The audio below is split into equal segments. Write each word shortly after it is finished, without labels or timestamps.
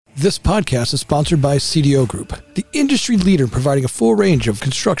This podcast is sponsored by CDO Group, the industry leader providing a full range of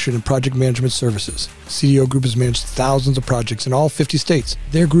construction and project management services. CDO Group has managed thousands of projects in all 50 states.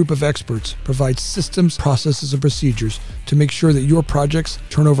 Their group of experts provides systems, processes, and procedures to make sure that your projects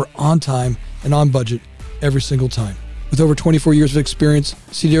turn over on time and on budget every single time. With over 24 years of experience,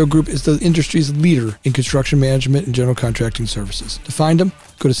 CDO Group is the industry's leader in construction management and general contracting services. To find them,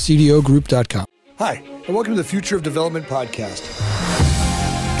 go to cdogroup.com. Hi, and welcome to the Future of Development podcast.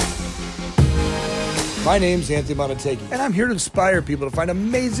 My name's Anthony Montague, and I'm here to inspire people to find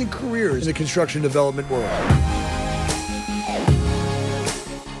amazing careers in the construction development world.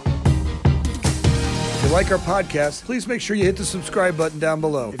 If you like our podcast, please make sure you hit the subscribe button down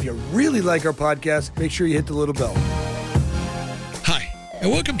below. If you really like our podcast, make sure you hit the little bell. And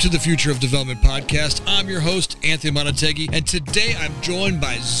welcome to the Future of Development podcast. I'm your host, Anthony Montague, and today I'm joined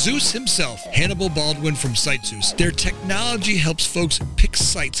by Zeus himself, Hannibal Baldwin from SiteZeus. Their technology helps folks pick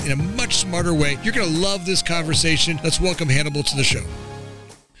sites in a much smarter way. You're going to love this conversation. Let's welcome Hannibal to the show.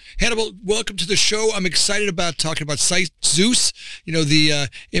 Hannibal, welcome to the show. I'm excited about talking about SiteZeus, the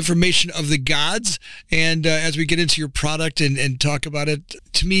information of the gods. And as we get into your product and talk about it,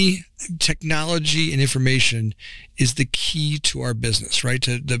 to me, technology and information is the key to our business, right?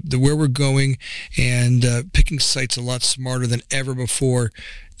 To the where we're going and picking sites a lot smarter than ever before.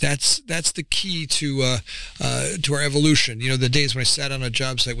 That's the key to our evolution. The days when I sat on a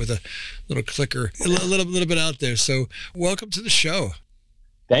job site with a little clicker, a little bit out there. So welcome to the show.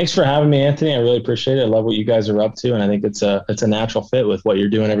 Thanks for having me, Anthony. I really appreciate it. I love what you guys are up to, and I think it's a natural fit with what you're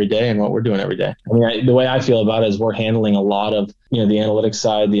doing every day and what we're doing every day. I mean, the way I feel about it is we're handling a lot of the analytics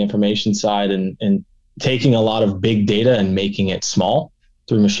side, the information side, and taking a lot of big data and making it small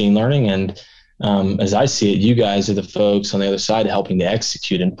through machine learning. And as I see it, you guys are the folks on the other side helping to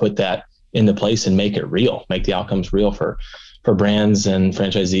execute and put that into place and make it real, make the outcomes real for brands and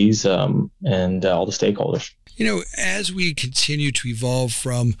franchisees and all the stakeholders. As we continue to evolve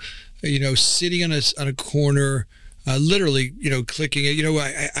from, sitting on a corner, literally, clicking it,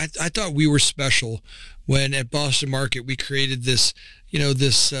 I thought we were special when at Boston Market we created this,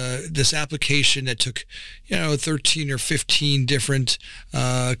 this application that took, 13 or 15 different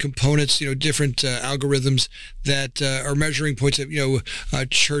components, different algorithms that are measuring points of,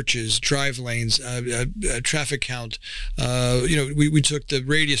 churches, drive lanes, traffic count. We took the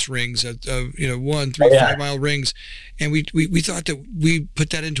radius rings of 1, 3, 5 mile rings, and we thought that we put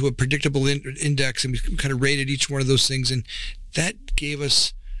that into a predictable index, and we kind of rated each one of those things, and that gave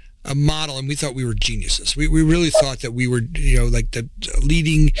us a model, and we thought we were geniuses. We really thought that we were, like the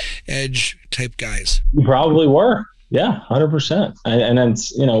leading edge type guys. You probably were. Yeah, 100%. And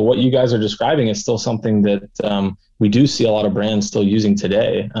that's, what you guys are describing is still something that we do see a lot of brands still using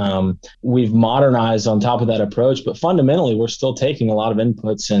today. We've modernized on top of that approach, but fundamentally, we're still taking a lot of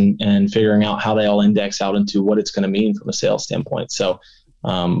inputs and figuring out how they all index out into what it's going to mean from a sales standpoint. So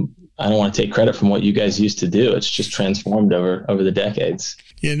I don't want to take credit from what you guys used to do. It's just transformed over the decades.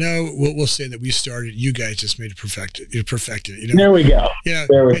 We'll say that we started. You guys just made it perfected. There we go.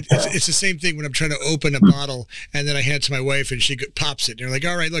 It's the same thing when I'm trying to open a bottle and then I hand it to my wife and she pops it. And you're like,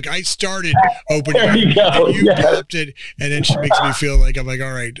 all right, look, I started opening it. And you popped it, and then she makes me feel like I'm like,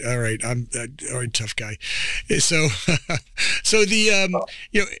 all right, I'm all right, tough guy. So,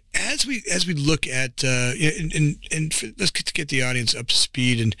 as we look at and let's get the audience up to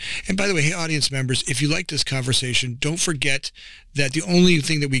speed. And by the way, hey, audience members, if you like this conversation, don't forget that the only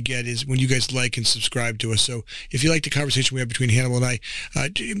thing that we get is when you guys like and subscribe to us. So if you like the conversation we have between Hannibal and I,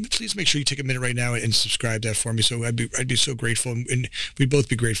 please make sure you take a minute right now and subscribe that for me. So I'd be so grateful, and we'd both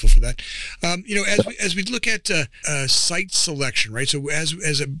be grateful for that. As we look at site selection, right? So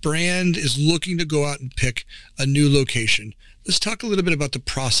as a brand is looking to go out and pick a new location, let's talk a little bit about the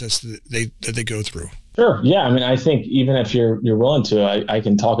process that they go through. Sure. Yeah. I mean, I think even if you're willing to, I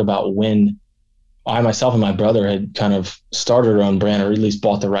can talk about when I myself and my brother had kind of started our own brand, or at least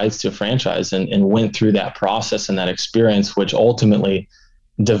bought the rights to a franchise, and went through that process and that experience, which ultimately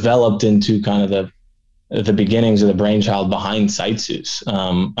developed into kind of the beginnings of the brainchild behind SiteZeus.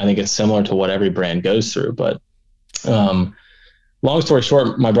 I think it's similar to what every brand goes through. But long story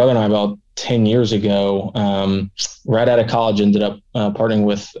short, my brother and I, about 10 years ago, right out of college, ended up partnering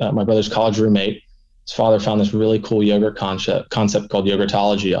with my brother's college roommate. His father found this really cool yogurt concept called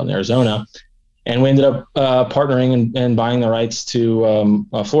Yogurtology out in Arizona. And we ended up partnering and buying the rights to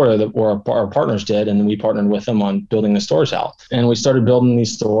Florida, or our partners did, and we partnered with them on building the stores out. And we started building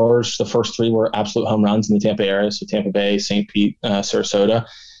these stores. The first 3 were absolute home runs in the Tampa area, so Tampa Bay, St. Pete, Sarasota.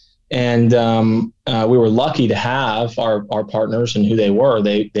 And we were lucky to have our partners and who they were.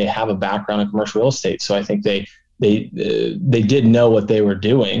 They have a background in commercial real estate, so I think they they did know what they were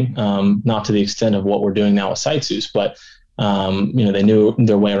doing, not to the extent of what we're doing now with SiteZeus, but they knew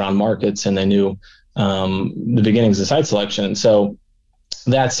their way around markets, and they knew the beginnings of site selection. So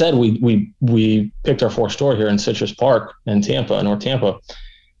that said, we picked our fourth store here in Citrus Park in Tampa, North Tampa,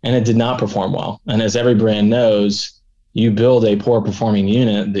 and it did not perform well. And as every brand knows, you build a poor performing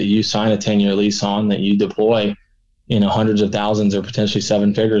unit that you sign a 10-year lease on, that you deploy, hundreds of thousands or potentially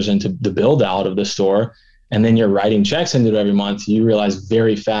seven figures into the build out of the store, and then you're writing checks into it every month. You realize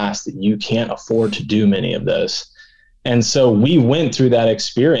very fast that you can't afford to do many of those. And so we went through that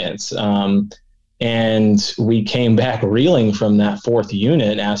experience, and we came back reeling from that fourth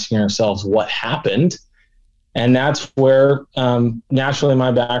unit, asking ourselves what happened. And that's where naturally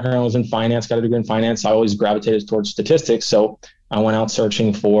my background was in finance, got a degree in finance. I always gravitated towards statistics. So I went out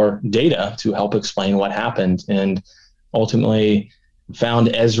searching for data to help explain what happened, and ultimately found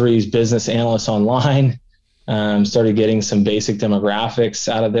Esri's business analysts online, started getting some basic demographics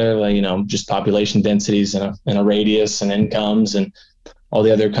out of there, like, just population densities and a radius and incomes and all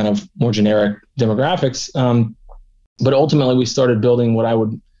the other kind of more generic demographics. But ultimately we started building what I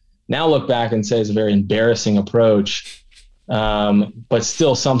would now look back and say is a very embarrassing approach, but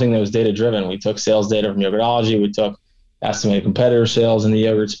still something that was data driven. We took sales data from Yogurtology. We took estimated competitor sales in the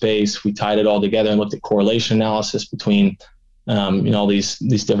yogurt space. We tied it all together and looked at correlation analysis between, all these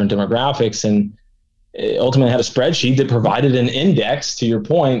different demographics, and ultimately had a spreadsheet that provided an index, to your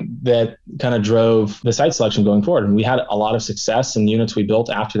point, that kind of drove the site selection going forward. And we had a lot of success in units we built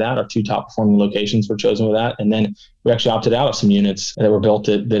after that. Our two top performing locations were chosen with that. And then we actually opted out of some units that were built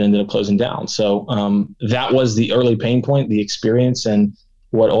that ended up closing down. So that was the early pain point, the experience, and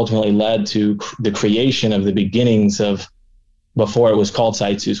what ultimately led to the creation of the beginnings of, before it was called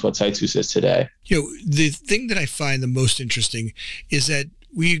SiteZeus, what SiteZeus is today. The thing that I find the most interesting is that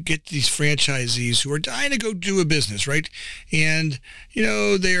we get these franchisees who are dying to go do a business, right? And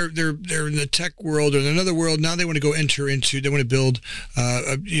they're in the tech world or in another world. Now they want to go they want to build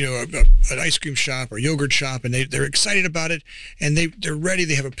an ice cream shop or yogurt shop, and they're excited about it, and they're ready.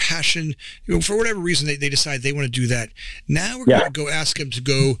 They have a passion. For whatever reason, they decide they want to do that. Now we're going to go ask them to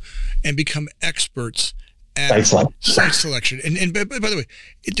go and become experts at site selection. And by the way,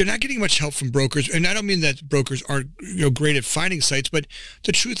 they're not getting much help from brokers. And I don't mean that brokers aren't great at finding sites, but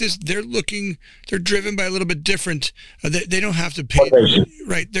the truth is they're driven by a little bit different. They don't have to pay,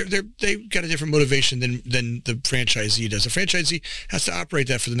 right? They've got a different motivation than the franchisee does. The franchisee has to operate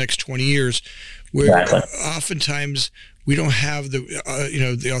that for the next 20 years, where oftentimes we don't have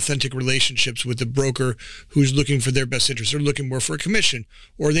the authentic relationships with the broker who's looking for their best interest. They're looking more for a commission,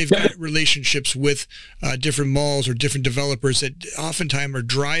 or they've got relationships with different malls or different developers that oftentimes are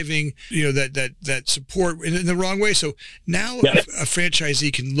driving that support in the wrong way. So now a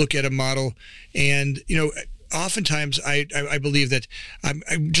franchisee can look at a model and oftentimes I believe that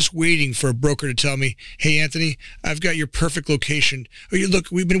I'm just waiting for a broker to tell me, hey, Anthony, I've got your perfect location. Look,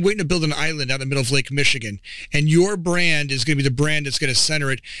 we've been waiting to build an island out in the middle of Lake Michigan, and your brand is going to be the brand that's going to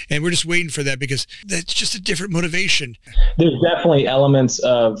center it. And we're just waiting for that because that's just a different motivation. There's definitely elements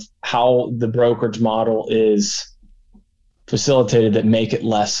of how the brokerage model is facilitated that make it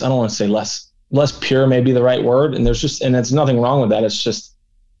less, I don't want to say less pure may be the right word. And there's nothing wrong with that. It's just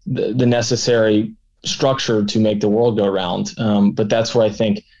the necessary structure to make the world go round. But that's where I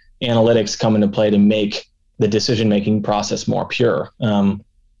think analytics come into play to make the decision-making process more pure.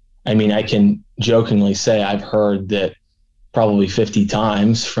 I can jokingly say I've heard that probably 50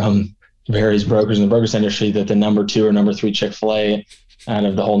 times from various brokers in the brokerage industry that the number 2 or number 3 Chick-fil-A out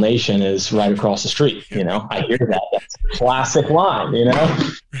of the whole nation is right across the street. I hear that. That's a classic line,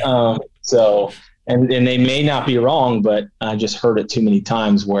 and they may not be wrong, but I just heard it too many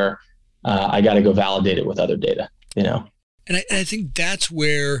times where I got to go validate it with other data, And I think that's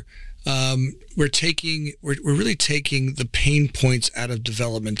where we're really taking the pain points out of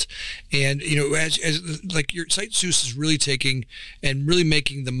development, and as like your SiteZeus is really taking and really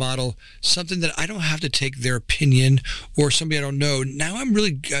making the model something that I don't have to take their opinion or somebody I don't know. Now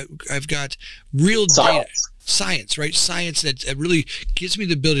I've got real data, science, right? Science that really gives me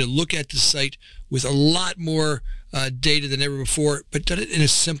the ability to look at the site with a lot more data than ever before, but done it in a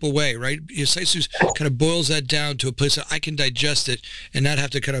simple way, right? SiteZeus kind of boils that down to a place that I can digest it and not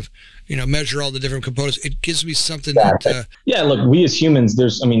have to kind of, measure all the different components. It gives me something that... Yeah, look, we as humans,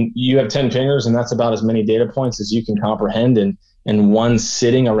 you have 10 fingers and that's about as many data points as you can comprehend and one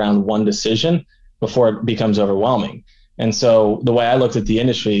sitting around one decision before it becomes overwhelming. And so the way I looked at the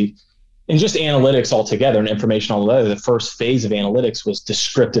industry and just analytics altogether and information altogether, the first phase of analytics was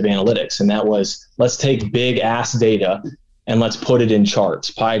descriptive analytics. And that was, let's take big ass data and let's put it in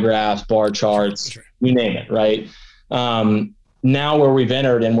charts, pie graphs, bar charts, That's right. you name it, right? Now where we've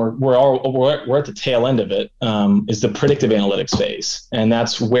entered, and we're at the tail end of it, is the predictive analytics phase, and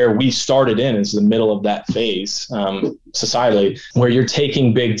that's where we started in, is the middle of that phase, societally, where you're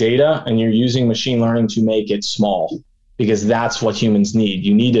taking big data and you're using machine learning to make it small, because that's what humans need.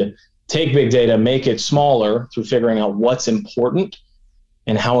 You need to take big data, make it smaller through figuring out what's important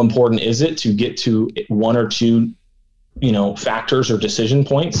and how important is it to get to one or two, factors or decision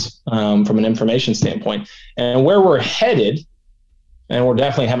points, from an information standpoint. And where we're headed, and we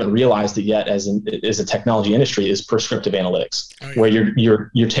definitely haven't realized it yet as a technology industry, is prescriptive analytics, where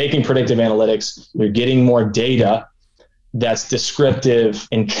you're taking predictive analytics, you're getting more data that's descriptive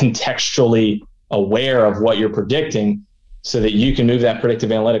and contextually aware of what you're predicting, so that you can move that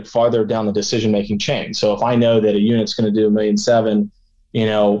predictive analytic farther down the decision-making chain. So if I know that a unit's going to do $1.7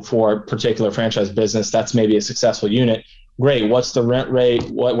 million, for a particular franchise business, that's maybe a successful unit. Great. What's the rent rate?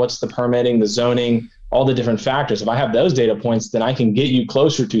 What's the permitting, the zoning, all the different factors? If I have those data points, then I can get you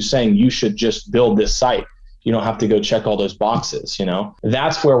closer to saying you should just build this site. You don't have to go check all those boxes.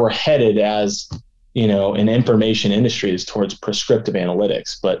 That's where we're headed as, an information industry, is towards prescriptive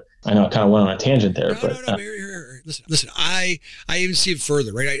analytics. But I know I kind of went on a tangent there. No. Here. Listen. I even see it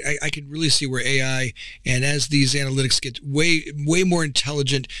further, right? I can really see where AI, and as these analytics get way more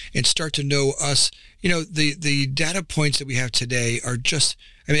intelligent and start to know us, the data points that we have today are just,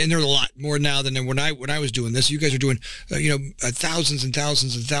 and there's a lot more now than when I was doing this. You guys are doing, thousands and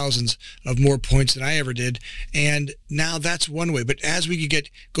thousands and thousands of more points than I ever did. And now that's one way. But as we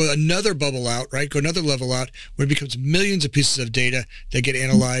go another bubble out, right? Go another level out, where it becomes millions of pieces of data that get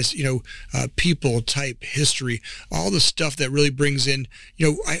analyzed, people, type, history, all the stuff that really brings in,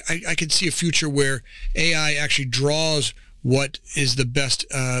 I could see a future where AI actually draws what is the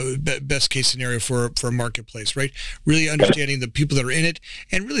best case scenario for a marketplace, right? Really understanding the people that are in it,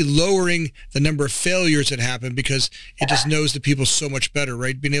 and really lowering the number of failures that happen, because it just knows the people so much better,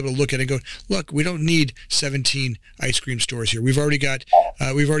 right? Being able to look at it and go, look, we don't need 17 ice cream stores here. We've already got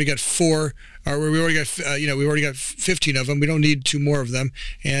 4, or we've already got 15 of them. We don't need 2 more of them.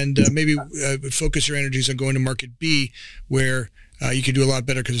 And maybe focus your energies on going to market B, where you can do a lot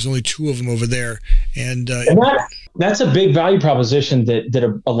better, because there's only 2 of them over there. And that's a big value proposition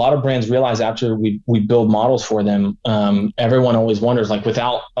that a lot of brands realize after we build models for them. Everyone always wonders, like,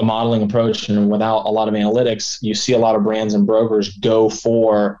 without a modeling approach and without a lot of analytics, you see a lot of brands and brokers go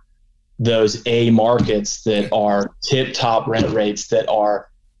for those A markets that are tip top rent rates, that are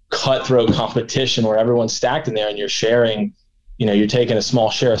cutthroat competition, where everyone's stacked in there, and you're sharing, you're taking a small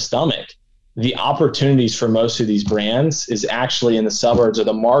share of stomach. The opportunities for most of these brands is actually in the suburbs, or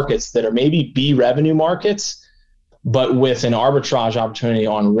the markets that are maybe B revenue markets, but with an arbitrage opportunity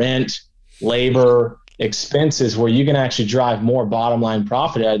on rent, labor, expenses, where you can actually drive more bottom line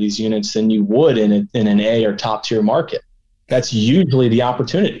profit out of these units than you would in an A or top tier market. That's usually the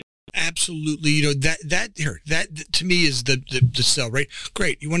opportunity. Absolutely. That to me is the sell, right?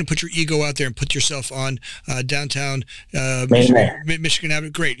 Great. You want to put your ego out there and put yourself on downtown Michigan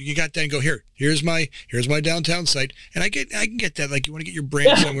Avenue. Great. You got that, and go, here's my downtown site. And I can get that. Like, you want to get your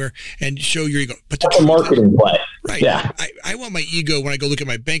brand somewhere and show your ego. But that's a marketing play. Right. Yeah. I want my ego when I go look at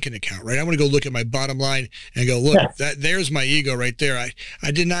my banking account, right? I want to go look at my bottom line and go, look, there's my ego right there.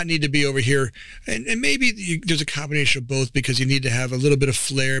 I did not need to be over here. And maybe there's a combination of both, because you need to have a little bit of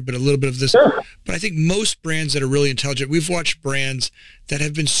flair, but a little bit of this. Sure. But I think most brands that are really intelligent, we've watched brands that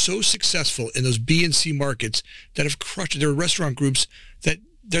have been so successful in those B and C markets that have crushed. There are restaurant groups that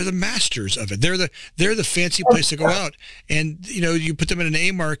they're the masters of it. They're the fancy place to go out. And, you put them in an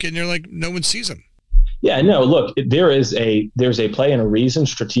A market and they're like, no one sees them. Yeah, no, look, there's a play and a reason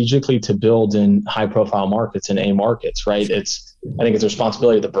strategically to build in high profile markets and A markets, right? I think it's the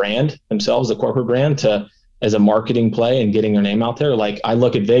responsibility of the brand themselves, the corporate brand, as a marketing play and getting their name out there. Like, I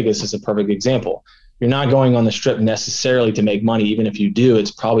look at Vegas as a perfect example. You're not going on the strip necessarily to make money. Even if you do,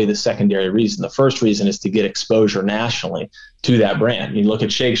 it's probably the secondary reason. The first reason is to get exposure nationally to that brand. You look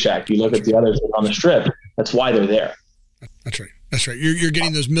at Shake Shack, you look at the others on the strip. That's why they're there. That's right. That's right. You're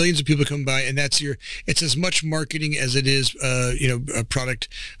getting those millions of people come by, and it's as much marketing as it is, a product.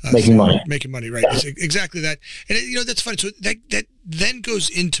 Making money. Making money, right. It's exactly that. And that's fun. So that then goes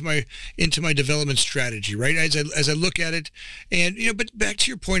into my development strategy, right? As I look at it, and, but back to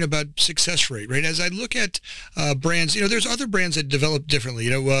your point about success rate, right? As I look at brands, there's other brands that develop differently.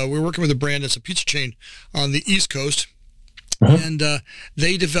 We're working with a brand that's a pizza chain on the East Coast. And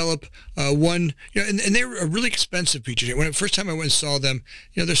they develop one, and they're a really expensive pizza. When the first time I went and saw them,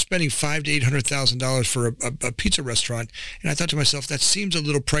 they're spending $500,000 to $800,000 for a pizza restaurant, and I thought to myself, that seems a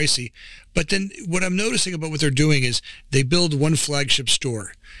little pricey. But then what I'm noticing about what they're doing is they build one flagship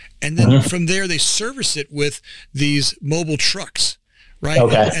store, and then from there they service it with these mobile trucks. Right,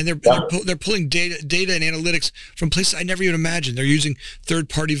 okay. And they're pulling data and analytics from places I never even imagined. They're using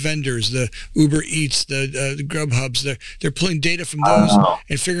third-party vendors, the Uber Eats, the Grubhubs. They're pulling data from those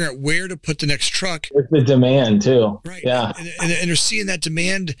and figuring out where to put the next truck. There's the demand too. Right. Yeah. And they're seeing that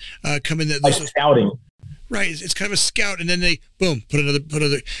demand come in. Like scouting. Right. It's kind of a scout, and then they boom put another.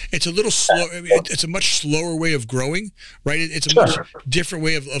 It's a little slow. I mean, it's a much slower way of growing. Right. It's a much different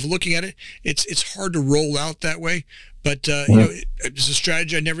way of looking at it. It's hard to roll out that way. But it's a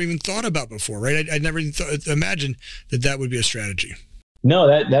strategy I never even thought about before, right? I never even imagined that would be a strategy. No,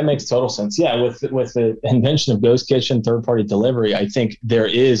 that makes total sense. Yeah, with the invention of Ghost Kitchen, third-party delivery, I think there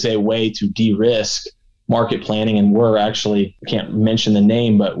is a way to de-risk market planning, and we're actually, can't mention the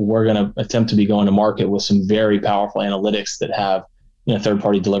name, but we're going to attempt to be going to market with some very powerful analytics that have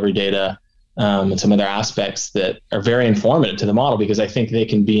third-party delivery data and some other aspects that are very informative to the model, because I think they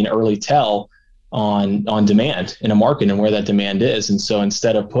can be an early tell on demand in a market and where that demand is. And so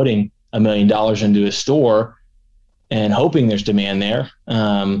instead of putting $1 million into a store and hoping there's demand there,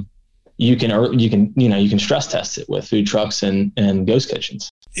 you can stress test it with food trucks and ghost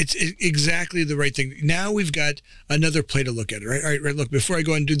kitchens. It's exactly the right thing. Now we've got another play to look at it, right? All right. Look, before I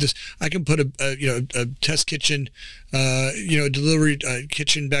go and do this, I can put a test kitchen, delivery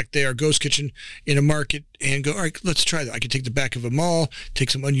kitchen back there, ghost kitchen in a market, and go, all right, let's try that. I can take the back of a mall,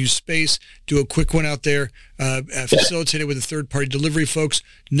 take some unused space, do a quick one out there, facilitate it with the third-party delivery folks.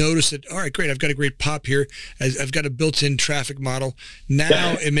 Notice that, all right, great, I've got a great pop here. I've got a built-in traffic model.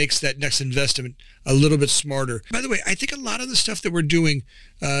 Now it makes that next investment a little bit smarter. By the way, I think a lot of the stuff that we're doing,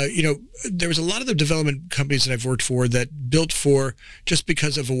 there was a lot of the development companies that I've worked for that built for just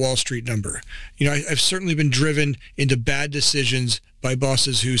because of a Wall Street number. I've certainly been driven into bad decisions by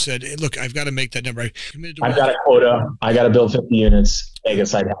bosses who said, hey, look, I've got to make that number. I've got a quota. I got to build 50 units.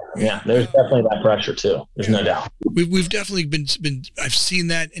 Vegas, yeah, there's definitely that pressure too. There's no doubt. We've definitely been. I've seen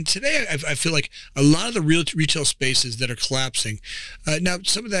that, and today I feel like a lot of the retail spaces that are collapsing. Now,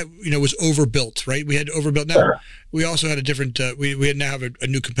 some of that was overbuilt, right? We had overbuilt. Now we also had a different. We now have a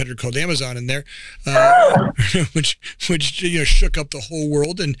new competitor called Amazon in there, which shook up the whole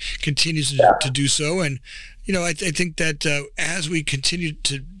world and continues to do so. And I think that as we continue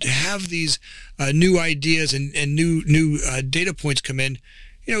to have these new ideas and new data points come in,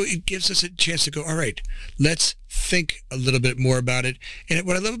 it gives us a chance to go, all right, let's think a little bit more about it. And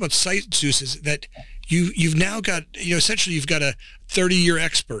what I love about SiteZeus is that you've now got, essentially you've got a 30-year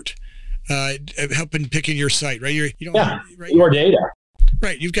expert helping picking your site, right? Your data.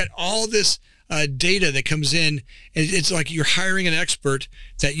 Right. You've got all this data that comes in, and it's like you're hiring an expert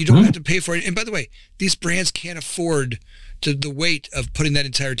that you don't have to pay for it. And by the way, these brands can't afford the weight of putting that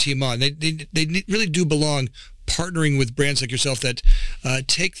entire team on. They really do belong partnering with brands like yourself that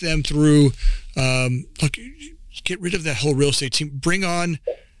take them through. Look, get rid of that whole real estate team. Bring on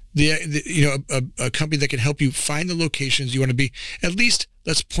a company that can help you find the locations you want to be. At least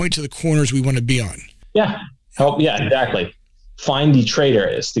let's point to the corners we want to be on. Yeah. Help. Yeah. Exactly. Find the trade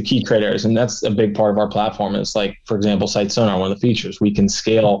areas, the key trade areas. And that's a big part of our platform. Is like, for example, Site Sonar, one of the features, we can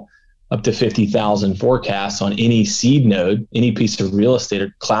scale up to 50,000 forecasts on any seed node, any piece of real estate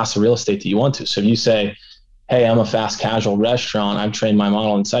or class of real estate that you want to. So if you say, hey, I'm a fast casual restaurant, I've trained my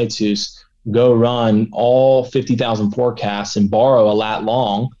model in SiteZeus, go run all 50,000 forecasts and borrow a lat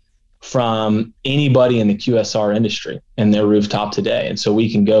long from anybody in the QSR industry and their rooftop today. And so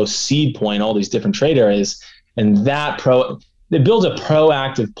we can go seed point all these different trade areas, and it builds a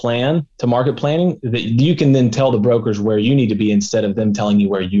proactive plan to market planning that you can then tell the brokers where you need to be instead of them telling you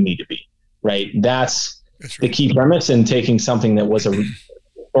where you need to be, right? That's right. The key premise in taking something that was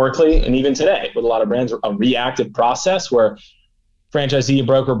historically, and even today with a lot of brands, a reactive process where franchisee and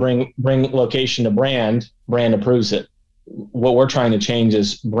broker bring location to brand approves it. What we're trying to change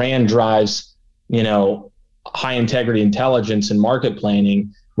is brand drives, high integrity intelligence and market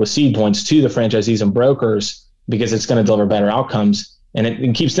planning with seed points to the franchisees and brokers, because it's going to deliver better outcomes, and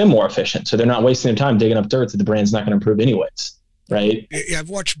it keeps them more efficient. So they're not wasting their time digging up dirt that the brand's not going to improve anyways, right? Yeah, I've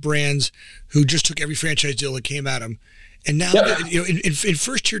watched brands who just took every franchise deal that came at them, and now in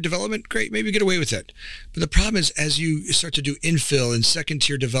first-tier development, great, maybe get away with it. But the problem is, as you start to do infill and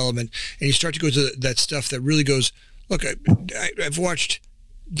second-tier development, and you start to go to that stuff that really goes, look, I've watched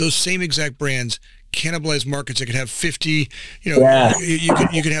those same exact brands cannibalized markets that could have 50, Yeah.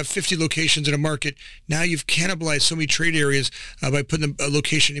 you could have 50 locations in a market. Now you've cannibalized so many trade areas by putting a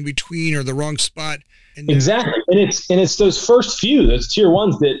location in between or the wrong spot. And exactly. And it's those first few, those tier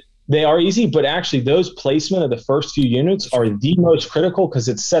ones that they are easy, but actually those placement of the first few units are the most critical because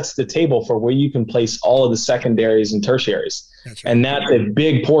it sets the table for where you can place all of the secondaries and tertiaries. That's right. And that's a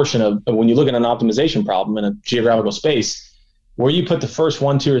big portion of when you look at an optimization problem in a geographical space, where you put the first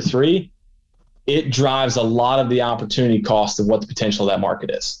 1, 2, or 3, it drives a lot of the opportunity cost of what the potential of that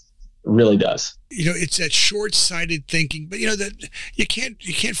market is. It really does. It's that short-sighted thinking, but that you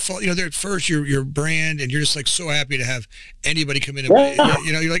can't fall. There at first your brand, and you're just like so happy to have anybody come in and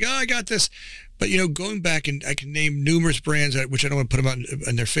you're like, oh, I got this. But going back, and I can name numerous brands, which I don't want to put them out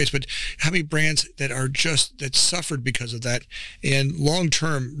in their face, but how many brands that that suffered because of that, and long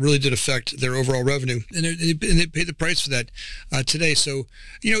term really did affect their overall revenue, and they paid the price for that today. So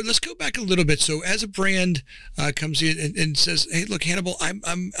let's go back a little bit. So as a brand comes in and says, hey, look, Hannibal, I'm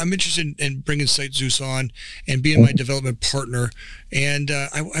interested in bringing SiteZeus on and being my development partner, and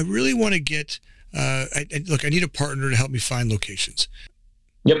I really want to get I need a partner to help me find locations.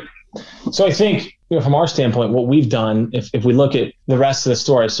 Yep. So I think from our standpoint, what we've done, if we look at the rest of the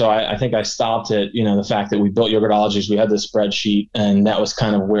story, so I think I stopped at the fact that we built Yogurtologies, we had this spreadsheet, and that was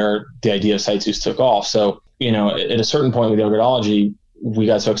kind of where the idea of SiteZeus took off. So at a certain point with Yogurtology, we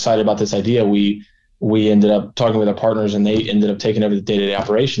got so excited about this idea, we ended up talking with our partners, and they ended up taking over the day-to-day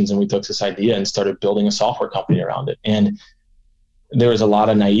operations, and we took this idea and started building a software company around it. And there was a lot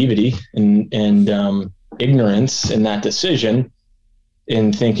of naivety and ignorance in that decision,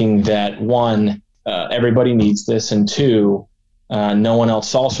 in thinking that one, everybody needs this, and two, no one else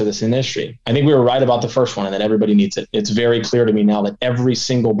solves for this industry. I think we were right about the first one, and that everybody needs it. It's very clear to me now that every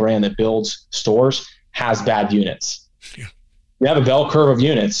single brand that builds stores has bad units. Yeah. You have a bell curve of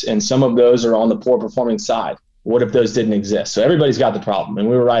units, and some of those are on the poor performing side. What if those didn't exist? So everybody's got the problem, and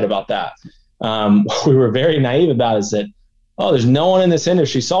we were right about that. What we were very naive about is that, there's no one in this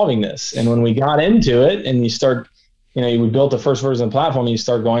industry solving this. And when we got into it, and you start we built the first version of the platform, and you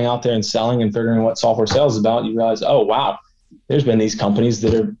start going out there and selling and figuring what software sales is about, you realize, oh, wow, there's been these companies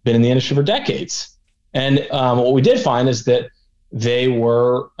that have been in the industry for decades. And what we did find is that they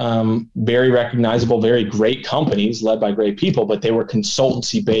were very recognizable, very great companies led by great people, but they were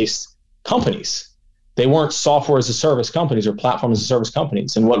consultancy-based companies. They weren't software as a service companies or platform as a service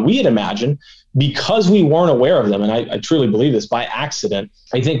companies. And what we had imagined, because we weren't aware of them, and I truly believe this by accident,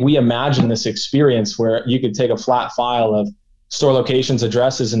 I think we imagined this experience where you could take a flat file of store locations,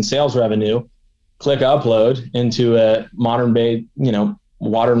 addresses, and sales revenue, click upload into a modern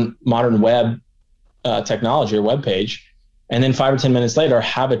web technology or web page, and then 5 or 10 minutes later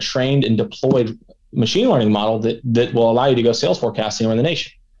have a trained and deployed machine learning model that will allow you to go sales forecasting around the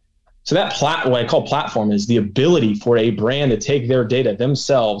nation. So that what I call platform is the ability for a brand to take their data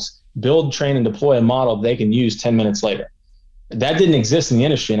themselves, build, train, and deploy a model they can use 10 minutes later. That didn't exist in the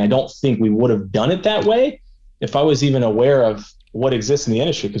industry, and I don't think we would have done it that way if I was even aware of what exists in the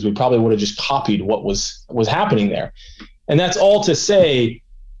industry, because we probably would have just copied what was happening there. And that's all to say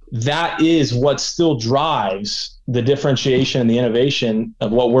that is what still drives the differentiation and the innovation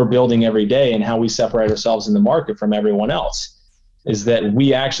of what we're building every day and how we separate ourselves in the market from everyone else, is that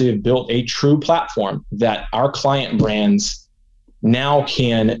we actually have built a true platform that our client brands now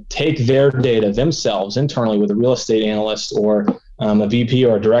can take their data themselves internally with a real estate analyst or a VP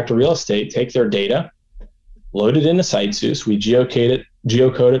or a director of real estate, take their data, load it into SiteZeus. We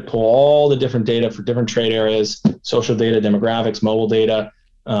geocode it, pull all the different data for different trade areas, social data, demographics, mobile data,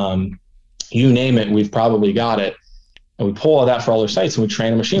 you name it, we've probably got it. And we pull all that for all their sites, and we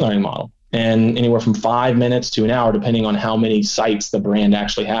train a machine learning model. And anywhere from 5 minutes to an hour, depending on how many sites the brand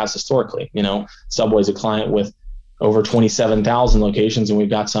actually has historically. Subway's a client with over 27,000 locations, and we've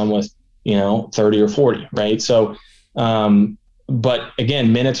got some with 30 or 40, right? So but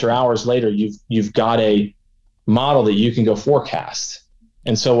again, minutes or hours later, you've got a model that you can go forecast.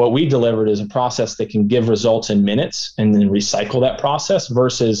 And so what we delivered is a process that can give results in minutes and then recycle that process,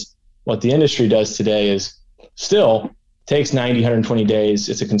 versus what the industry does today is still takes 90, 120 days.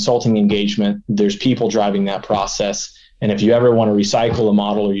 It's a consulting engagement. There's people driving that process. And if you ever want to recycle a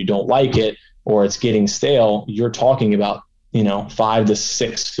model, or you don't like it, or it's getting stale, you're talking about 5 to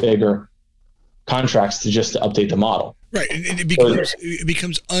 6 figure contracts to update the model. Right, and it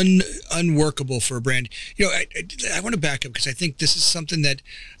becomes unworkable for a brand. I want to back up, because I think this is something that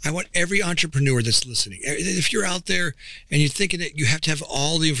I want every entrepreneur that's listening. If you're out there and you're thinking that you have to have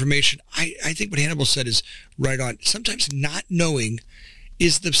all the information, I think what Hannibal said is right on. Sometimes not knowing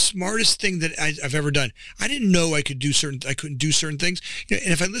is the smartest thing that I've ever done. I didn't know I couldn't do certain things. And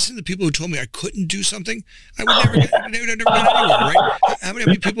if I listened to the people who told me I couldn't do something, I would never get anywhere, right? How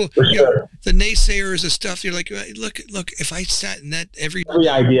many people, the naysayers and stuff, you're like, look, if I sat in that every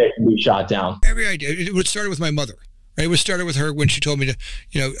idea can be shot down. Every idea. It would start with my mother, right? It was started with her when she told me to,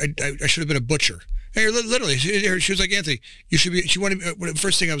 I should have been a butcher. Hey, literally, she was like, Anthony, you should be. She wanted me.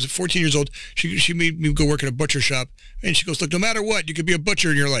 First thing, I was 14 years old. She made me go work at a butcher shop, and she goes, look, no matter what, you could be a butcher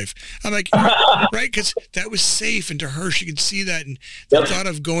in your life. I'm like, right, because that was safe, and to her, she could see that, and the thought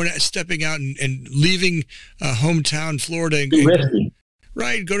of stepping out and leaving hometown Florida and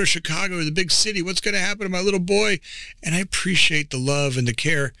right, go to Chicago, the big city. What's going to happen to my little boy? And I appreciate the love and the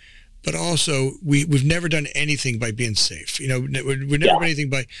care. But also, we've never done anything by being safe. We've never done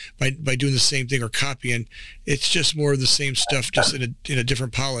anything by doing the same thing or copying. It's just more of the same stuff, just in a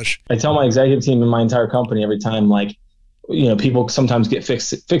different polish. I tell my executive team and my entire company every time, like, people sometimes get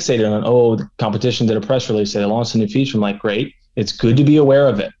fixated on, the competition did a press release, they launched a new feature. I'm like, great. It's good to be aware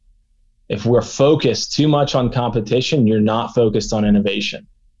of it. If we're focused too much on competition, you're not focused on innovation.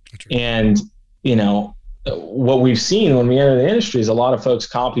 Right. And, what we've seen when we enter the industry is a lot of folks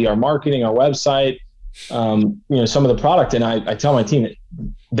copy our marketing, our website, some of the product. And I tell my team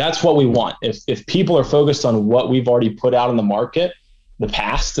that's what we want. If people are focused on what we've already put out in the market, the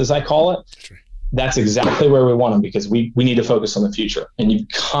past, as I call it, that's exactly where we want them, because we need to focus on the future. And you've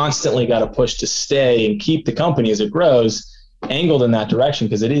constantly got to push to stay and keep the company as it grows angled in that direction,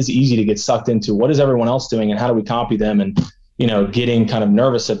 because it is easy to get sucked into what is everyone else doing and how do we copy them, and, getting kind of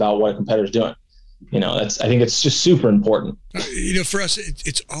nervous about what a competitor's doing. I think it's just super important. For us,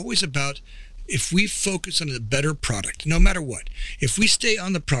 it's always about, if we focus on a better product, no matter what, if we stay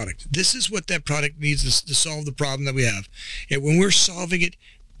on the product, this is what that product needs to solve the problem that we have. And when we're solving it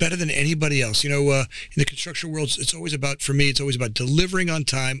better than anybody else, in the construction world, it's always about delivering on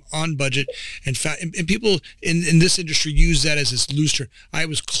time, on budget, and people in this industry use that as this loose term. I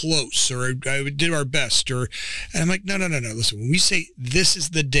was close, or I did our best, and I'm like, no. Listen, when we say this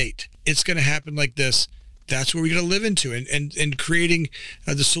is the date, it's going to happen like this. That's where we're going to live into, and creating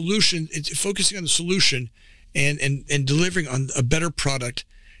the solution. It's focusing on the solution, and delivering on a better product.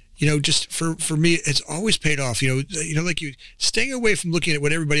 Just for me, it's always paid off. Like staying away from looking at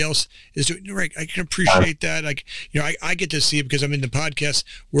what everybody else is doing. Right, I can appreciate that. Like, I get to see it because I'm in the podcast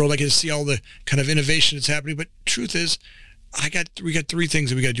world. I get to see all the kind of innovation that's happening. But truth is, we got three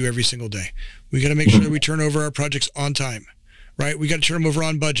things that we got to do every single day. We got to make sure that we turn over our projects on time. Right, we got to turn them over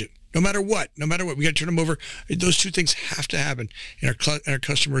on budget. No matter what, we got to turn them over. Those two things have to happen, and our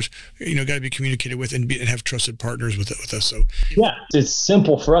customers, got to be communicated with and have trusted partners with us. So yeah, it's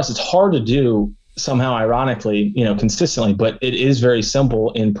simple for us. It's hard to do somehow, ironically, consistently, but it is very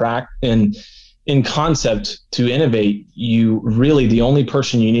simple in concept to innovate. You really, the only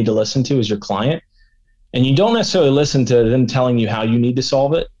person you need to listen to is your client, and you don't necessarily listen to them telling you how you need to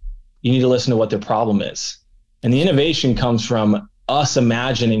solve it. You need to listen to what their problem is, and the innovation comes from us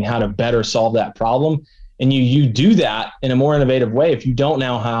imagining how to better solve that problem. And you do that in a more innovative way if you don't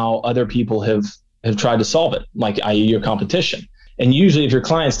know how other people have tried to solve it, like i.e. your competition. And usually if your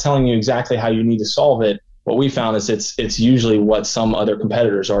client's telling you exactly how you need to solve it, what we found is it's usually what some other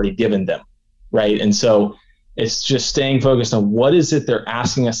competitor's already given them, right? And so it's just staying focused on what is it they're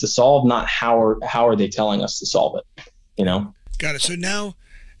asking us to solve, not how are they telling us to solve it, Got it. So now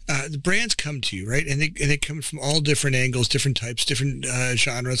the brands come to you, right? And they come from all different angles, different types, different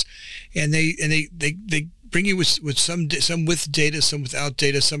genres, and they bring you with some with data, some without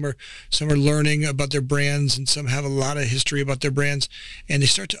data. Some are learning about their brands, and some have a lot of history about their brands, and they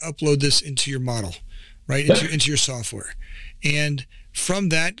start to upload this into your model, right? Into your software, and from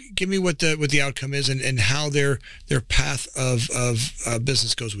that, give me what the outcome is, and how their path of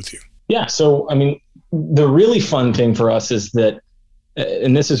business goes with you. Yeah. So I mean, the really fun thing for us is that.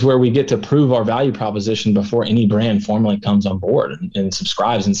 And this is where we get to prove our value proposition before any brand formally comes on board and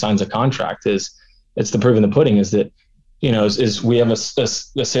subscribes and signs a contract. It's the proof in the pudding is that, is we have a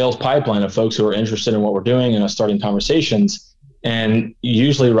sales pipeline of folks who are interested in what we're doing and are starting conversations. And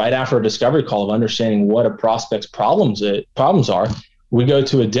usually right after a discovery call of understanding what a prospect's problems are, we go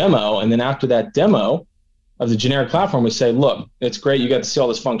to a demo. And then after that demo of the generic platform, we say, look, it's great. You got to see all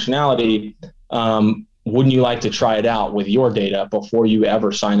this functionality. Wouldn't you like to try it out with your data before you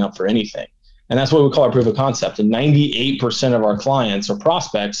ever sign up for anything? And that's what we call our proof of concept. And 98% of our clients or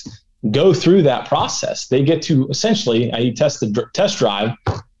prospects go through that process. They get to essentially, test drive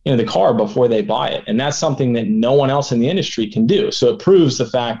the car before they buy it. And that's something that no one else in the industry can do. So it proves the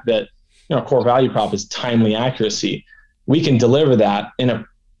fact that our core value prop is timely accuracy. We can deliver that in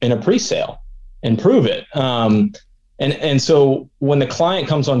a pre-sale and prove it. And so when the client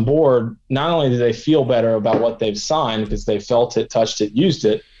comes on board, not only do they feel better about what they've signed because they felt it, touched it, used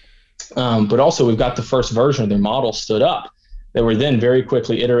it, but also we've got the first version of their model stood up that we're then very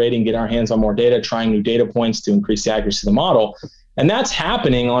quickly iterating, getting our hands on more data, trying new data points to increase the accuracy of the model. And that's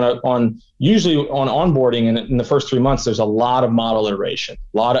happening usually on onboarding. And in the first 3 months, there's a lot of model iteration,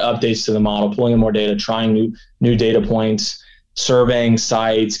 a lot of updates to the model, pulling in more data, trying new data points, surveying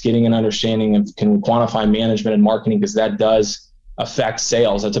sites, getting an understanding of can we quantify management and marketing, because that does affect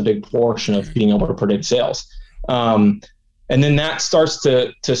sales. That's a big portion of being able to predict sales. And then that starts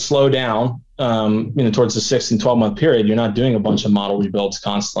to slow down, towards the 6 and 12 month period. You're not doing a bunch of model rebuilds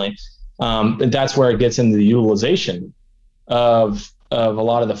constantly. And that's where it gets into the utilization of a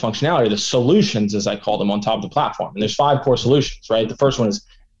lot of the functionality, the solutions, as I call them, on top of the platform. And there's 5 core solutions, right? The first one is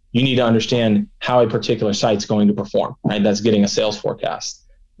you need to understand how a particular site's going to perform, right? That's getting a sales forecast.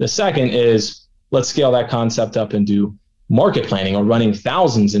 The second is let's scale that concept up and do market planning, or running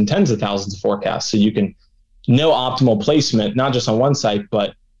thousands and tens of thousands of forecasts so you can know optimal placement, not just on one site,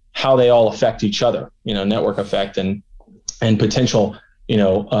 but how they all affect each other, network effect and potential,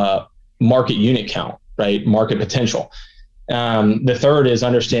 market unit count, right? Market potential. The third is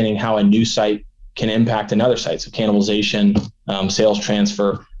understanding how a new site can impact another site. So cannibalization, sales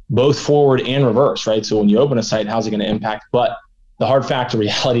transfer, both forward and reverse, right? So when you open a site, how's it going to impact? But the hard fact,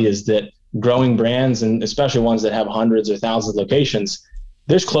 reality is that growing brands, and especially ones that have hundreds or thousands of locations,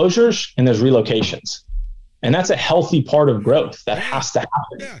 there's closures and there's relocations. And that's a healthy part of growth that has to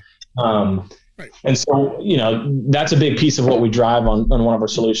happen. Yeah. Right. And so, that's a big piece of what we drive on one of our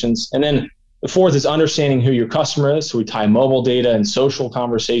solutions. And then the fourth is understanding who your customer is. So we tie mobile data and social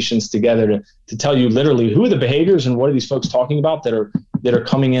conversations together to tell you literally who are the behaviors and what are these folks talking about that are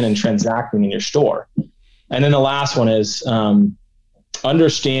coming in and transacting in your store. And then the last one is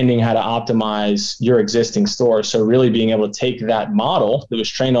understanding how to optimize your existing store. So really being able to take that model that was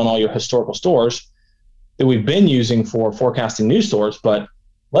trained on all your historical stores that we've been using for forecasting new stores, but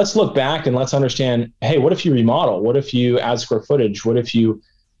let's look back and let's understand, hey, what if you remodel? What if you add square footage? What if you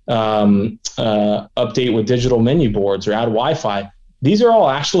update with digital menu boards or add Wi-Fi? These are all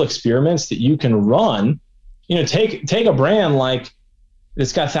actual experiments that you can run. Take a brand like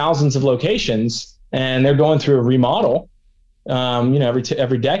it's got thousands of locations and they're going through a remodel,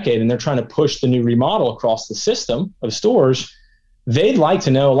 every decade, and they're trying to push the new remodel across the system of stores. They'd like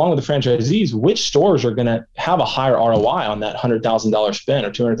to know, along with the franchisees, which stores are going to have a higher ROI on that $100,000 spend or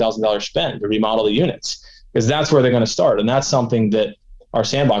 $200,000 spend to remodel the units, because that's where they're going to start. And that's something that our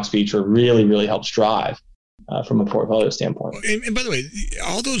sandbox feature really, really helps drive from a portfolio standpoint. And by the way,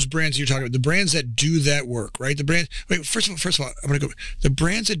 all those brands you're talking about, the brands that do that work, right? First of all, I'm going to go. The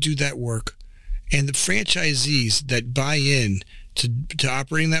brands that do that work and the franchisees that buy in to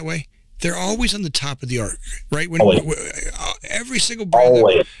operating that way, they're always on the top of the arc, right? Every single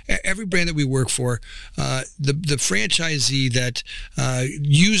brand, every brand that we work for, the franchisee that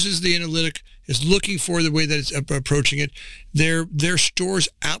uses the analytic is looking for the way that it's approaching it. Their stores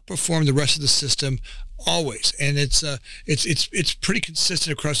outperform the rest of the system always, and it's pretty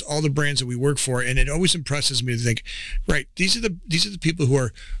consistent across all the brands that we work for, and it always impresses me to think, right, these are the people who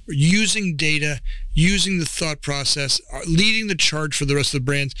are using data, using the thought process, are leading the charge for the rest of the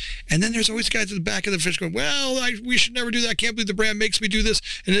brands. And then there's always guys at the back of the fish going, well, we should never do that. I can't believe the brand makes me do this.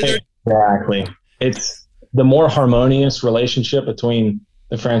 And exactly, it's the more harmonious relationship between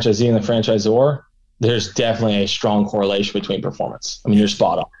the franchisee and the franchisor. There's definitely a strong correlation between performance. I mean, you're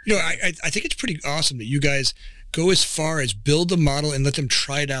spot on. I think it's pretty awesome that you guys go as far as build the model and let them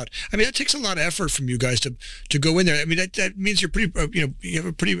try it out. I mean, that takes a lot of effort from you guys to go in there. I mean, that means you're pretty, you have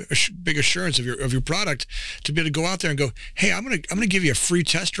a pretty big assurance of your product to be able to go out there and go, hey, I'm gonna give you a free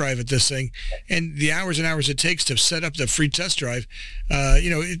test drive at this thing, and the hours and hours it takes to set up the free test drive, that's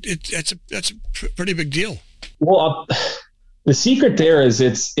a pretty big deal. Well, the secret there is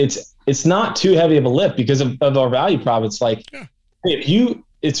it's not too heavy of a lift because of our value prop. It's like,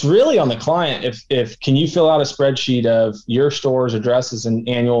 it's really on the client. If can you fill out a spreadsheet of your store's addresses and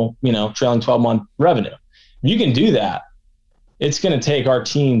annual, trailing 12-month revenue? If you can do that, it's going to take our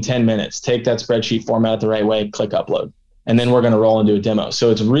team 10 minutes. Take that spreadsheet, format it the right way, click upload, and then we're going to roll into a demo. So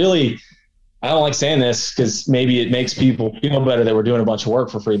it's really, I don't like saying this because maybe it makes people feel better that we're doing a bunch of work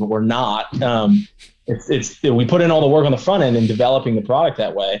for free, but we're not. We put in all the work on the front end in developing the product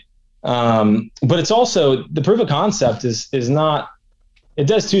that way. But it's also the proof of concept is not, it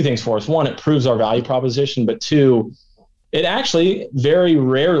does two things for us. One, it proves our value proposition, but two, it actually very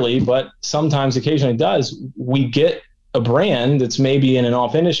rarely, but sometimes occasionally does, we get a brand that's maybe in an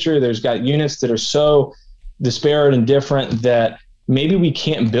off industry, there's got units that are so disparate and different that maybe we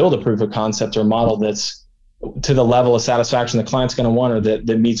can't build a proof of concept or model that's to the level of satisfaction the client's going to want, or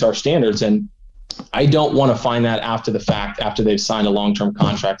that meets our standards. And I don't want to find that after the fact, after they've signed a long-term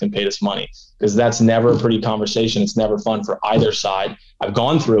contract and paid us money, because that's never a pretty conversation. It's never fun for either side. I've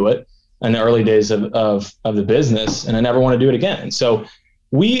gone through it in the early days of the business, and I never want to do it again. And so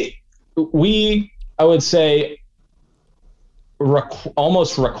we I would say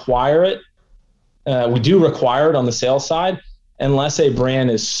almost require it. We do require it on the sales side, unless a brand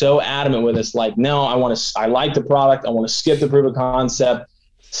is so adamant with us, like, no, I like the product, I want to skip the proof of concept.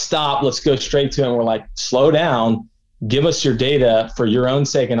 Stop, let's go straight to it. And we're like, slow down, give us your data for your own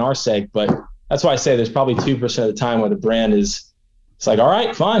sake and our sake. But that's why I say there's probably 2% of the time where the brand it's like, all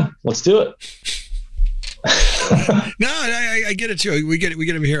right, fine, let's do it. No, I get it too. We get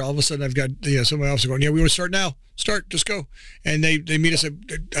them here. All of a sudden, I've got somebody else going, yeah, we want to start now. Start, just go. And they meet us.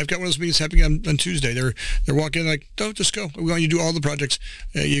 I've got one of those meetings happening on Tuesday. They're walking in like, no, just go. We want you to do all the projects.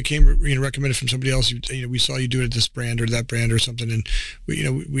 You came recommended from somebody else. We saw you do it at this brand or that brand or something, and we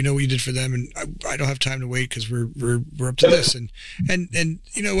know what you did for them. And I don't have time to wait because we're up to this. And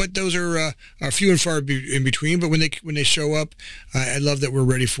you know what? Those are few and far in between. But when they show up, I love that we're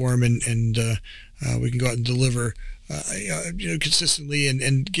ready for them, and we can go out and deliver consistently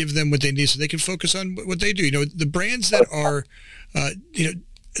and give them what they need so they can focus on what they do. The brands that are, the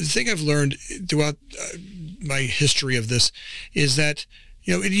thing I've learned throughout my history of this is that,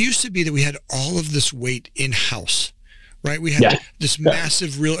 it used to be that we had all of this weight in-house, right? We had this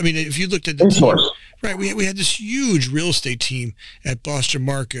massive if you looked at the team, right, we had this huge real estate team at Boston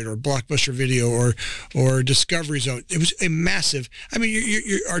Market or Blockbuster Video or Discovery Zone. It was a massive,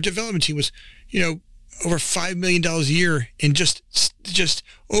 our development team was, over $5 million a year in just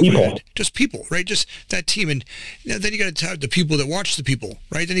overhead, just people, right? Just that team. And then you got to have the people that watch the people,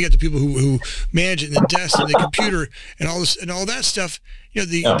 right? Then you got the people who manage it, and the desk and the computer and all this and all that stuff.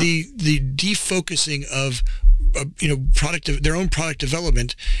 The defocusing of their own product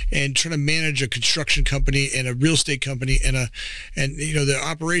development and trying to manage a construction company and a real estate company and the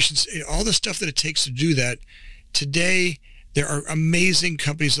operations, all the stuff that it takes to do that. Today, there are amazing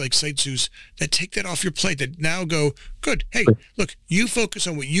companies like SiteZeus that take that off your plate, that now go, good, hey, look, you focus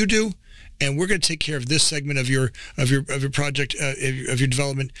on what you do, and we're going to take care of this segment of your project, of your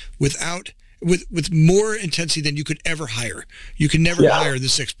development with more intensity than you could ever hire. You can never hire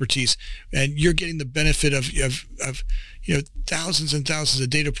this expertise, and you're getting the benefit of thousands and thousands of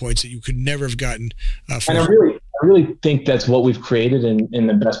data points that you could never have gotten. And I really think that's what we've created in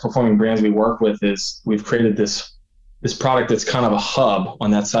the best performing brands we work with. Is we've created this product that's kind of a hub on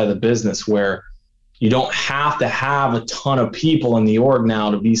that side of the business, where you don't have to have a ton of people in the org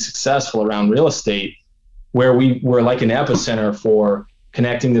now to be successful around real estate, where we're like an epicenter for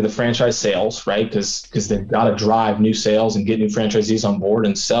connecting to the franchise sales, right? Because they've got to drive new sales and get new franchisees on board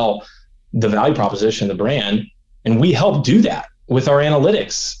and sell the value proposition of the brand. And we help do that with our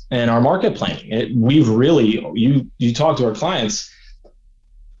analytics and our market planning. We've really, you talk to our clients,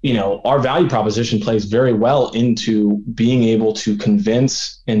 our value proposition plays very well into being able to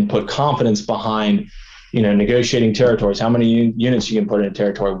convince and put confidence behind, negotiating territories, how many units you can put in a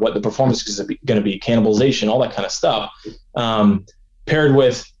territory, what the performance is going to be, cannibalization, all that kind of stuff, paired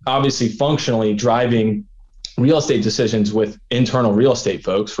with obviously functionally driving real estate decisions with internal real estate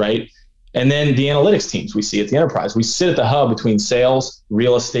folks, right? And then the analytics teams we see at the enterprise. We sit at the hub between sales,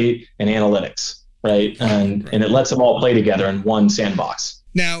 real estate, and analytics, right? And it lets them all play together in one sandbox.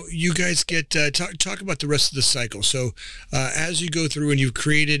 Now, you guys get talk about the rest of the cycle. So as you go through and you've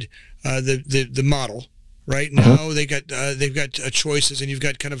created the model, right? Now they've got choices, and you've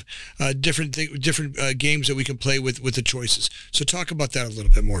got kind of different games that we can play with the choices. So talk about that a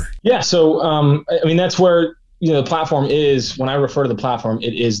little bit more. Yeah. So that's where the platform is. When I refer to the platform,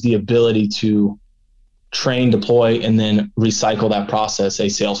 it is the ability to train, deploy, and then recycle that process, a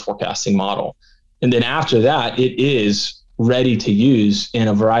sales forecasting model. And then after that, it is ready to use in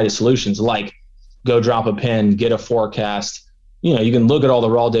a variety of solutions, like go drop a pin, get a forecast. You can look at all the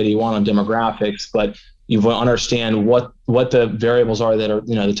raw data you want on demographics, but you want to understand what the variables are that are,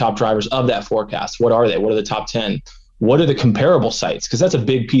 the top drivers of that forecast. What are they? What are the top 10? What are the comparable sites? Because that's a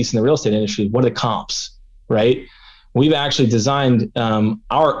big piece in the real estate industry. What are the comps, right? We've actually designed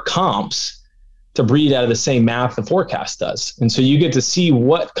our comps to breed out of the same math the forecast does. And so you get to see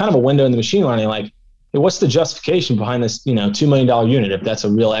what kind of a window in the machine learning, like, hey, what's the justification behind this, $2 million unit, if that's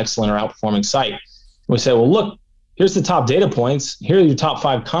a real excellent or outperforming site? We say, well, look, here's the top data points. Here are your top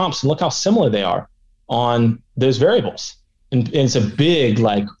 5 comps, and look how similar they are on those variables. And it's a big,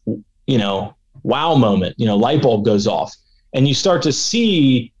 wow moment, light bulb goes off. And you start to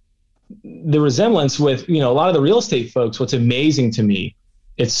see the resemblance with, a lot of the real estate folks. What's amazing to me,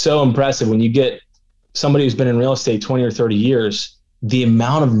 it's so impressive when you get somebody who's been in real estate 20 or 30 years, the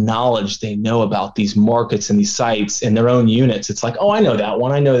amount of knowledge they know about these markets and these sites and their own units. It's like, oh, I know that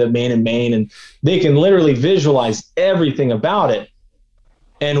one. I know that Main and Main, and they can literally visualize everything about it.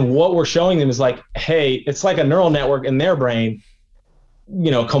 And what we're showing them is like, hey, it's like a neural network in their brain,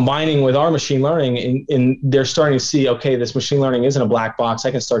 combining with our machine learning, and they're starting to see, okay, this machine learning isn't a black box.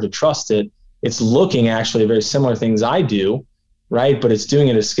 I can start to trust it. It's looking actually at very similar things I do, right? But it's doing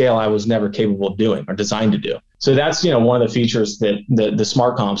it at a scale I was never capable of doing or designed to do. So that's, one of the features that the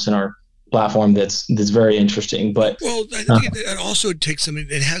smart comps in our platform that's very interesting. But well, I think it also takes them,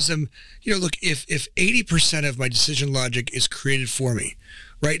 it has them, look, if 80% of my decision logic is created for me,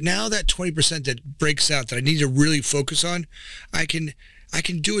 right now, that 20% that breaks out that I need to really focus on, I can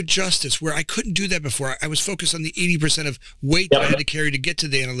do it justice where I couldn't do that before. I was focused on the 80% of weight that I had to carry to get to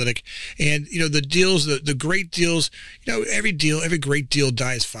the analytic. And, the deals, the great deals, every great deal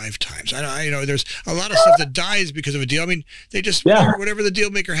dies 5 times. I know there's a lot of stuff that dies because of a deal. I mean, they just, whatever the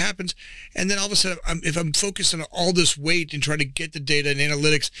deal maker happens. And then all of a sudden, if I'm focused on all this weight and trying to get the data and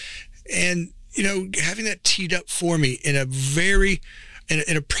analytics and, having that teed up for me in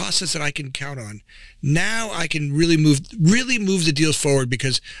a process that I can count on. Now I can really move the deals forward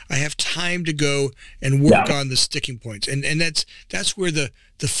because I have time to go and work on the sticking points. And that's where the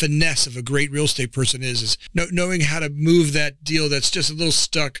finesse of a great real estate person is knowing how to move that deal that's just a little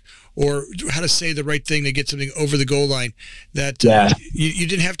stuck, or how to say the right thing to get something over the goal line that you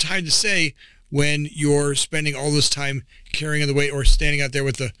didn't have time to say when you're spending all this time carrying the weight or standing out there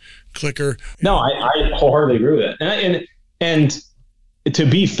with the clicker. No, I wholeheartely agree with it. And to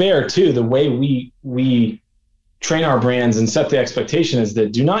be fair too, the way we train our brands and set the expectation is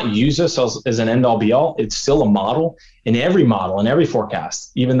that do not use us as an end all be all. It's still a model, in every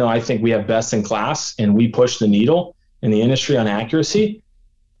forecast, even though I think we have best in class and we push the needle in the industry on accuracy.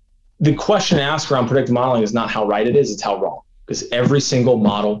 The question asked around predictive modeling is not how right it is, it's how wrong, because every single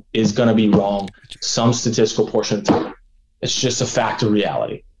model is going to be wrong some statistical portion of the time. It's just a fact of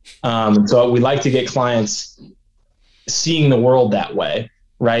reality. So we like to get clients seeing the world that way,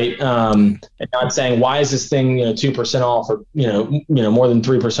 right? And not saying, why is this thing 2% off, or more than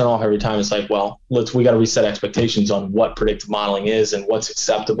 3% off every time. It's like, well, we got to reset expectations on what predictive modeling is and what's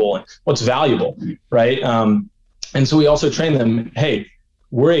acceptable and what's valuable, right? And so we also train them, hey,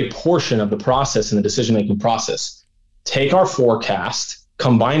 we're a portion of the process and the decision-making process. Take our forecast,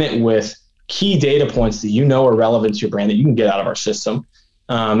 combine it with key data points that are relevant to your brand that you can get out of our system,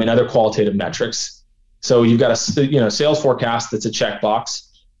 and other qualitative metrics. So you've got a sales forecast that's a checkbox.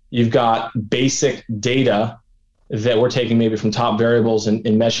 You've got basic data that we're taking maybe from top variables and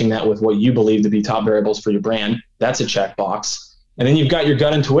meshing that with what you believe to be top variables for your brand. That's a checkbox. And then you've got your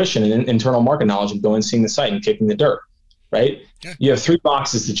gut intuition and internal market knowledge of going and seeing the site and kicking the dirt, right? Yeah. You have 3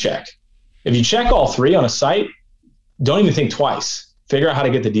 boxes to check. If you check all 3 on a site, don't even think twice. Figure out how to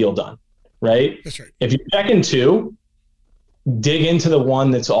get the deal done, right? That's right. If you check in 2, dig into the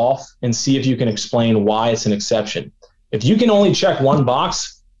one that's off and see if you can explain why it's an exception. If you can only check 1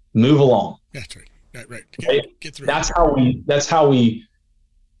 box, move along. That's right. Right. Get through. That's how we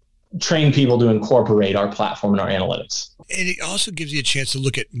train people to incorporate our platform and our analytics. And it also gives you a chance to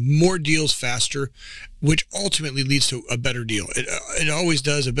look at more deals faster, which ultimately leads to a better deal. It always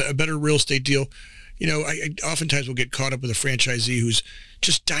does, a better real estate deal. I oftentimes will get caught up with a franchisee who's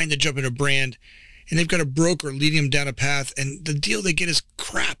just dying to jump in a brand, and they've got a broker leading them down a path, and the deal they get is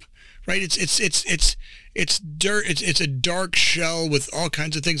crap, right? It's dirt. It's a dark shell with all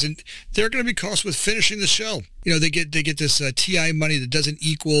kinds of things, and they're going to be costs with finishing the shell. They get this TI money that doesn't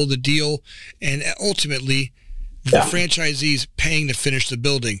equal the deal, and ultimately the franchisee's paying to finish the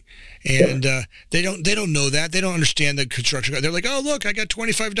building, and they don't know that. They don't understand the construction. They're like, oh look, I got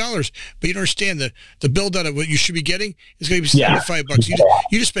 $25, but you don't understand the build out of what you should be getting is going to be $75.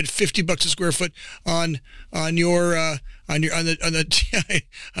 You just spent $50 a square foot on the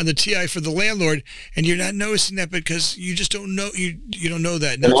TI for the landlord, and you're not noticing that because you just don't know you don't know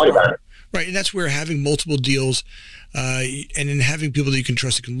that. Right, and that's where having multiple deals, and then having people that you can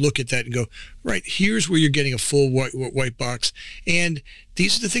trust that can look at that and go, right, here's where you're getting a full white box, and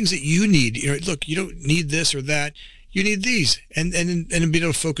these are the things that you need. Look, you don't need this or that. You need these, and being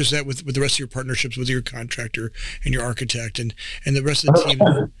able to focus that with the rest of your partnerships with your contractor and your architect and the rest of the team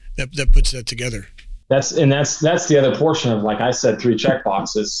that puts that together. That's the other portion of, like I said, 3 check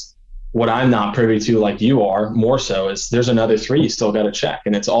boxes. What I'm not privy to, like you are, more so, is there's another 3 you still got to check,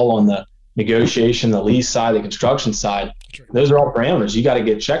 and it's all on the negotiation, the lease side, the construction side. Those are all parameters you got to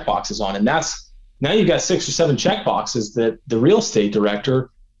get check boxes on, and that's now you've got 6 or 7 check boxes that the real estate director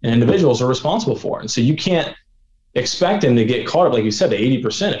and individuals are responsible for, and so you can't expecting to get caught up, like you said, to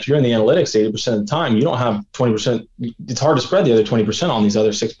 80%. If you're in the analytics 80% of the time, you don't have 20%. It's hard to spread the other 20% on these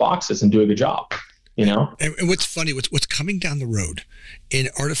other 6 boxes and do a good job, you know? And what's funny, what's coming down the road in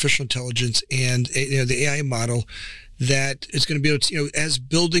artificial intelligence and the AI model, that is going to be able to, as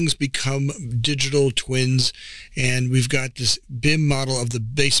buildings become digital twins, and we've got this BIM model of the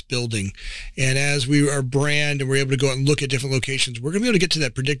base building, and as we are brand and we're able to go out and look at different locations, we're going to be able to get to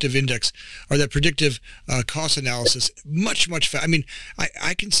that predictive index or that predictive cost analysis much faster. I mean,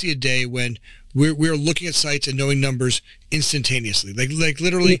 I can see a day when we're looking at sites and knowing numbers instantaneously, like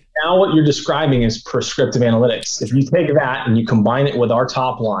literally. Now what you're describing is prescriptive analytics. If you take that and you combine it with our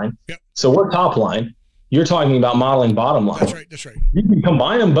top line, yep. So we're top line. You're talking about modeling bottom line. That's right. You can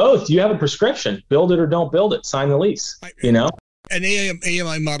combine them both. You have a prescription. Build it or don't build it. Sign the lease. An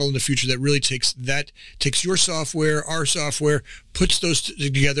AMI model in the future that really takes your software, our software, puts those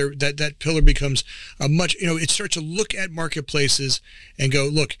together. That pillar becomes a much, it starts to look at marketplaces and go,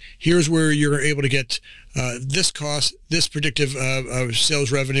 look, here's where you're able to get this cost, this predictive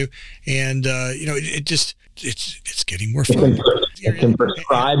sales revenue, and it's getting more fun. It can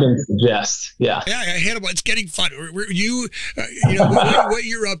prescribe and suggest. Yeah, Hannibal, it's getting fun. What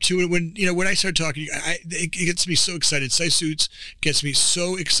you're up to, and when I start talking, it gets me so excited. SiteZeus gets me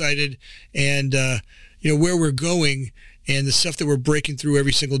so excited, and where we're going and the stuff that we're breaking through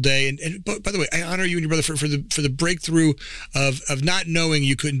every single day. And by the way, I honor you and your brother for the breakthrough of not knowing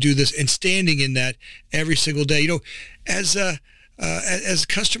you couldn't do this and standing in that every single day. As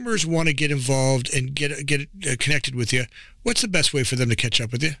customers want to get involved and get connected with you, what's the best way for them to catch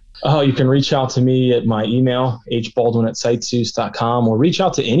up with you? Oh, you can reach out to me at my email, hbaldwin@sitezeus.com, or reach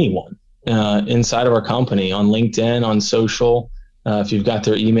out to anyone inside of our company on LinkedIn, on social, if you've got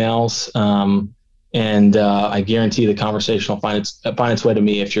their emails. And I guarantee the conversation will find its way to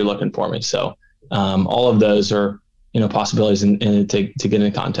me if you're looking for me. So all of those are possibilities and to get into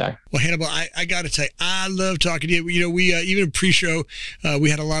contact. Well, Hannibal, I got to say, I love talking to you. We even in pre-show, we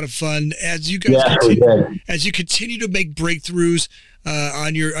had a lot of fun as you guys continue to make breakthroughs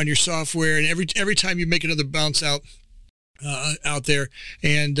on your software, and every time you make another bounce out there,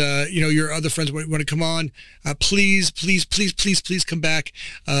 and your other friends want to come on, please come back.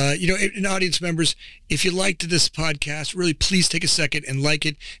 And audience members, if you liked this podcast, really please take a second and like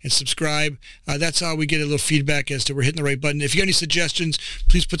it and subscribe. That's how we get a little feedback as to we're hitting the right button. If you got any suggestions,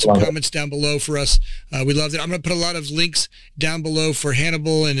 please put some comments down below for us. We love it. I'm going to put a lot of links down below for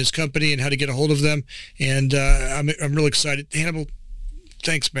Hannibal and his company and how to get a hold of them. And I'm really excited. Hannibal,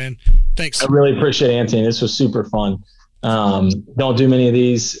 thanks, man. Thanks. I really appreciate it, Anthony. This was super fun. Don't do many of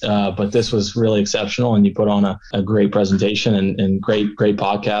these, but this was really exceptional, and you put on a great presentation and great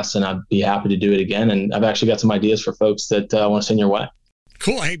podcast, and I'd be happy to do it again. And I've actually got some ideas for folks that I want to send your way.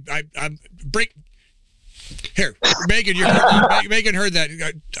 Cool. I'm break here. Megan, Megan heard that.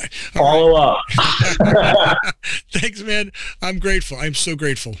 Follow up. Thanks, man. I'm grateful. I'm so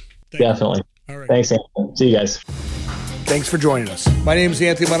grateful. Definitely. All right. Thanks, Anthony. See you guys. Thanks for joining us. My name is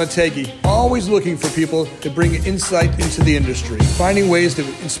Anthony Monategui, always looking for people to bring insight into the industry, finding ways to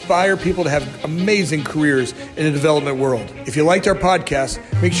inspire people to have amazing careers in the development world. If you liked our podcast,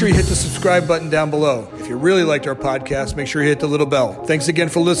 make sure you hit the subscribe button down below. If you really liked our podcast, make sure you hit the little bell. Thanks again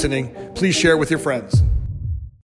for listening. Please share it with your friends.